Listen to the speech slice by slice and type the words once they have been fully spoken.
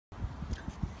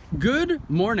Good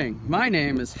morning, my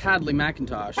name is Hadley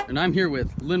McIntosh and I'm here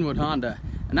with Linwood Honda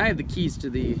and I have the keys to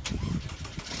the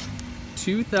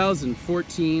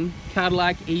 2014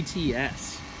 Cadillac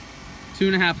ATS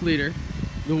 2.5 liter,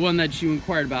 the one that you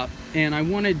inquired about. And I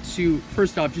wanted to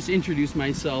first off just introduce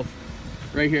myself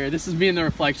right here. This is me in the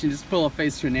reflection, just pull a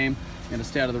face to a name. Gotta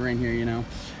stay out of the rain here, you know,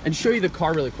 and show you the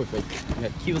car really quickly. We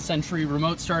got keyless entry,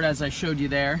 remote start as I showed you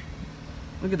there.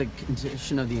 Look at the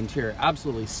condition of the interior,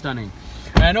 absolutely stunning.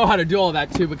 And I know how to do all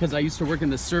that too because I used to work in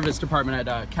the service department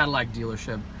at a Cadillac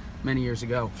dealership many years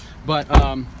ago. But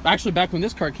actually back when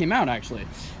this car came out actually.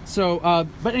 So,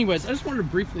 but anyways, I just wanted to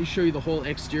briefly show you the whole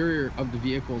exterior of the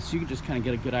vehicle so you can just kind of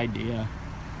get a good idea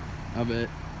of it.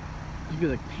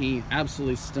 Look at the paint,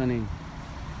 absolutely stunning.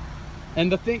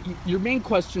 And the thing, your main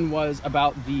question was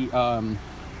about the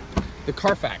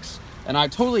Carfax. And I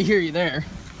totally hear you there.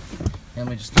 And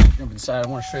let me just jump inside. I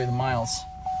want to show you the miles.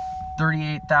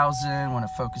 38,000 when it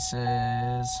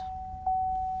focuses.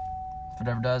 If it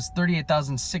ever does.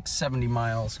 38,670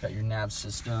 miles. Got your nav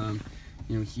system,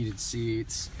 you know, heated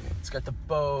seats. It's got the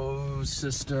Bose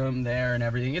system there and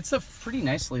everything. It's a pretty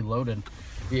nicely loaded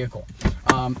vehicle.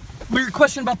 Weird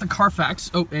question about the Carfax.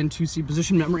 Oh, and 2C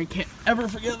position memory. Can't ever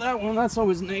forget that one. That's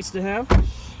always nice to have.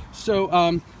 So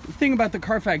the thing about the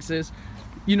Carfax is,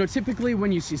 you know, typically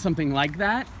when you see something like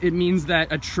that, it means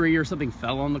that a tree or something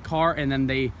fell on the car and then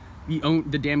the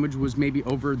damage was maybe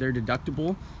over their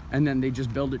deductible, and then they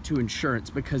just billed it to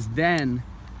insurance, because then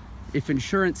if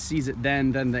insurance sees it,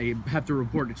 then they have to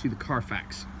report it to the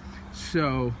Carfax.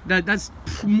 So that's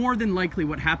more than likely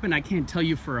what happened. I can't tell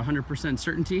you for 100%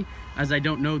 certainty as I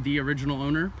don't know the original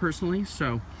owner personally.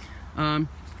 So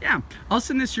yeah, I'll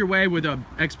send this your way with an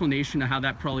explanation of how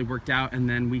that probably worked out, and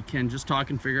then we can just talk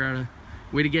and figure out a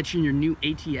way to get you in your new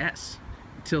ATS.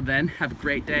 Till then, have a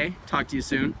great day. Talk to you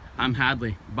soon. I'm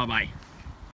Hadley. Bye-bye.